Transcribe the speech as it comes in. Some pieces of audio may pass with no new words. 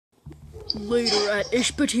Later at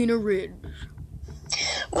Ishpatina Ridge.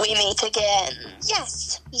 We meet again.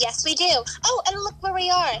 Yes, we do. Oh, and look where we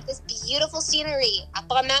are. This beautiful scenery up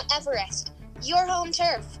on Mount Everest. Your home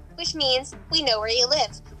turf, which means we know where you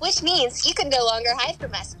live, which means you can no longer hide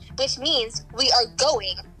from us, which means we are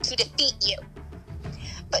going to defeat you.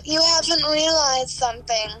 But you haven't realized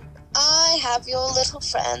something. I have your little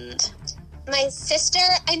friend. My sister?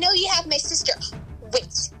 I know you have my sister.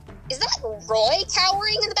 Wait, is that Roy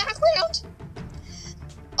cowering in the background?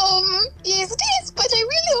 Yes it is, but I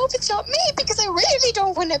really hope it's not me because I really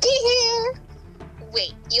don't want to be here.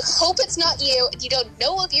 Wait, you hope it's not you and you don't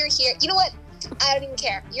know if you're here. You know what? I don't even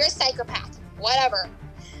care. You're a psychopath. Whatever.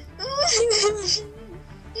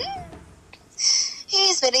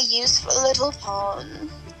 He's been a useful little pawn.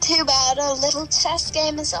 Too bad our little chess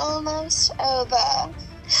game is almost over.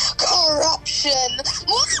 Corruption!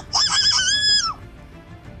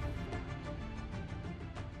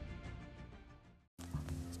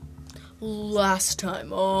 Last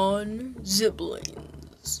time on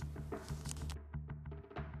Ziblings.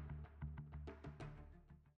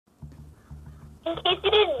 In case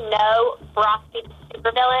you didn't know, Frosty the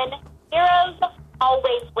supervillain, heroes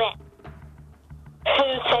always win.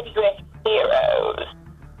 Who said you were heroes?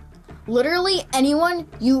 Literally anyone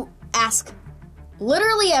you ask.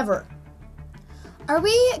 Literally ever. Are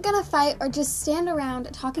we gonna fight or just stand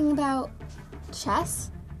around talking about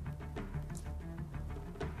chess?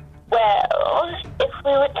 Well, if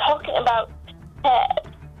we were talking about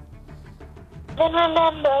Ted, then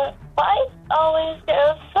remember, life always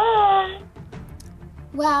goes first.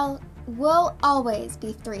 Well, we'll always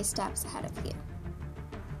be 3 steps ahead of you.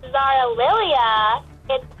 Zara Lilia,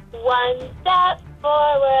 it's 1 step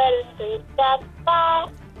forward and 3 steps back.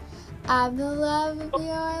 I'm the love of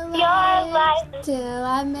your life till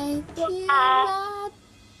I make you mad.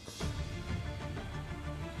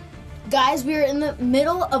 Guys, we are in the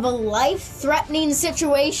middle of a life-threatening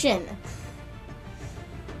situation.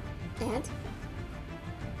 And?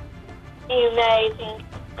 You may think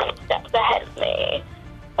 3 steps ahead of me,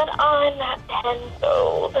 but I'm not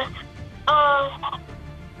tenfold. I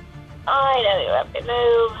know your every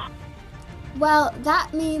move. Well,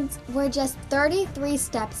 that means we're just 33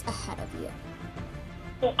 steps ahead of you.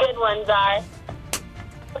 Good ones are.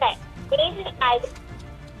 Okay, we need to decide.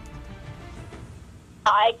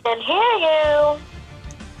 I can hear you.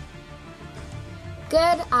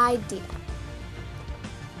 Good idea.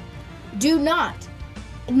 Do not.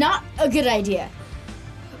 Not a good idea.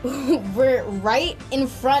 We're right in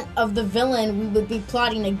front of the villain we would be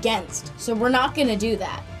plotting against, so we're not going to do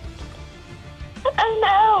that. Oh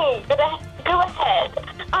no, go ahead.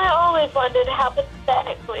 I always wondered how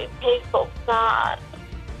pathetically peaceful it's not.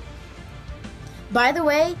 By the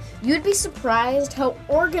way, you'd be surprised how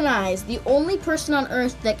organized the only person on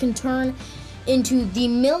Earth that can turn into the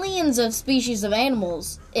millions of species of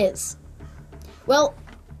animals is. Well,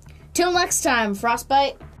 till next time,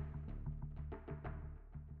 Frostbite.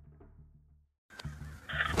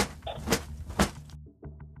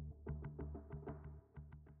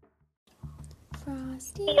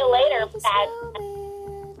 Frosty, See you later, the bad.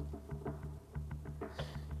 snowman.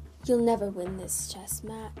 You'll never win this chess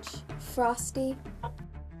match, Frosty.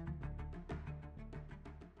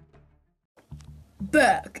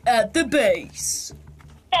 Back at the base.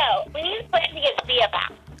 So, we need to plan to get Zia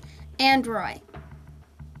back. And Roy.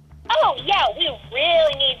 Oh, yeah, we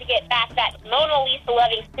really need to get back that Mona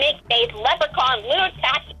Lisa-loving, snake-faced, leprechaun,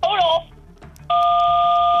 lunatic, total.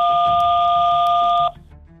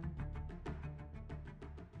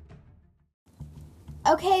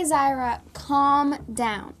 Okay, Zyra, calm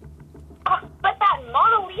down. But that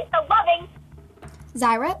Mona Lisa-loving...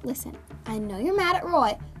 Zyra, listen, I know you're mad at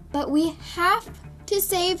Roy, but we have to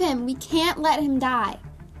save him. We can't let him die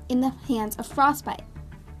in the hands of Frostbite.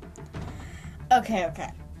 Okay.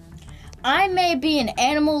 I may be an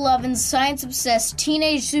animal-loving, science-obsessed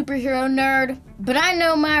teenage superhero nerd, but I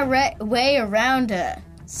know my way around a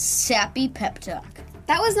sappy pep talk.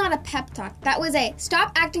 That was not a pep talk. That was a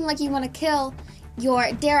stop acting like you want to kill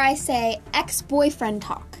your, dare I say, ex-boyfriend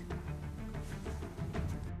talk.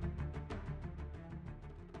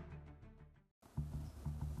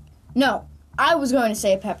 No, I was going to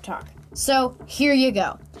say a pep talk. So, here you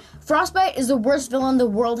go. Frostbite is the worst villain the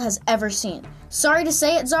world has ever seen. Sorry to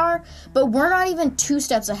say it, Czar, but we're not even 2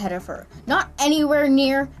 steps ahead of her. Not anywhere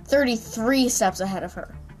near 33 steps ahead of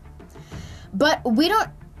her. But we don't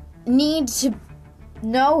need to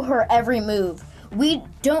know her every move. We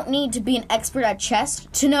don't need to be an expert at chess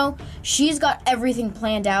to know she's got everything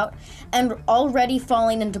planned out and already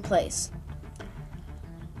falling into place.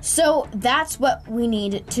 So that's what we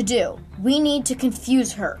need to do. We need to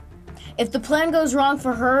confuse her. If the plan goes wrong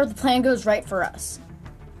for her, the plan goes right for us.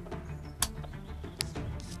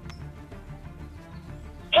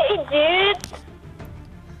 Hey, dude.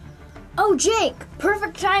 Oh, Jake,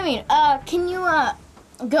 perfect timing. Can you,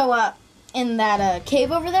 go, in that,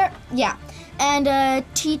 cave over there? Yeah. And,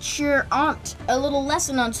 teach your aunt a little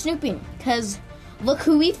lesson on snooping, because look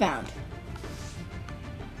who we found.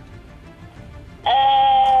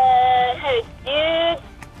 Hey, dude.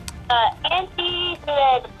 Auntie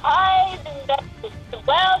said pies and vegetables.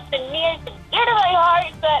 Well, been near the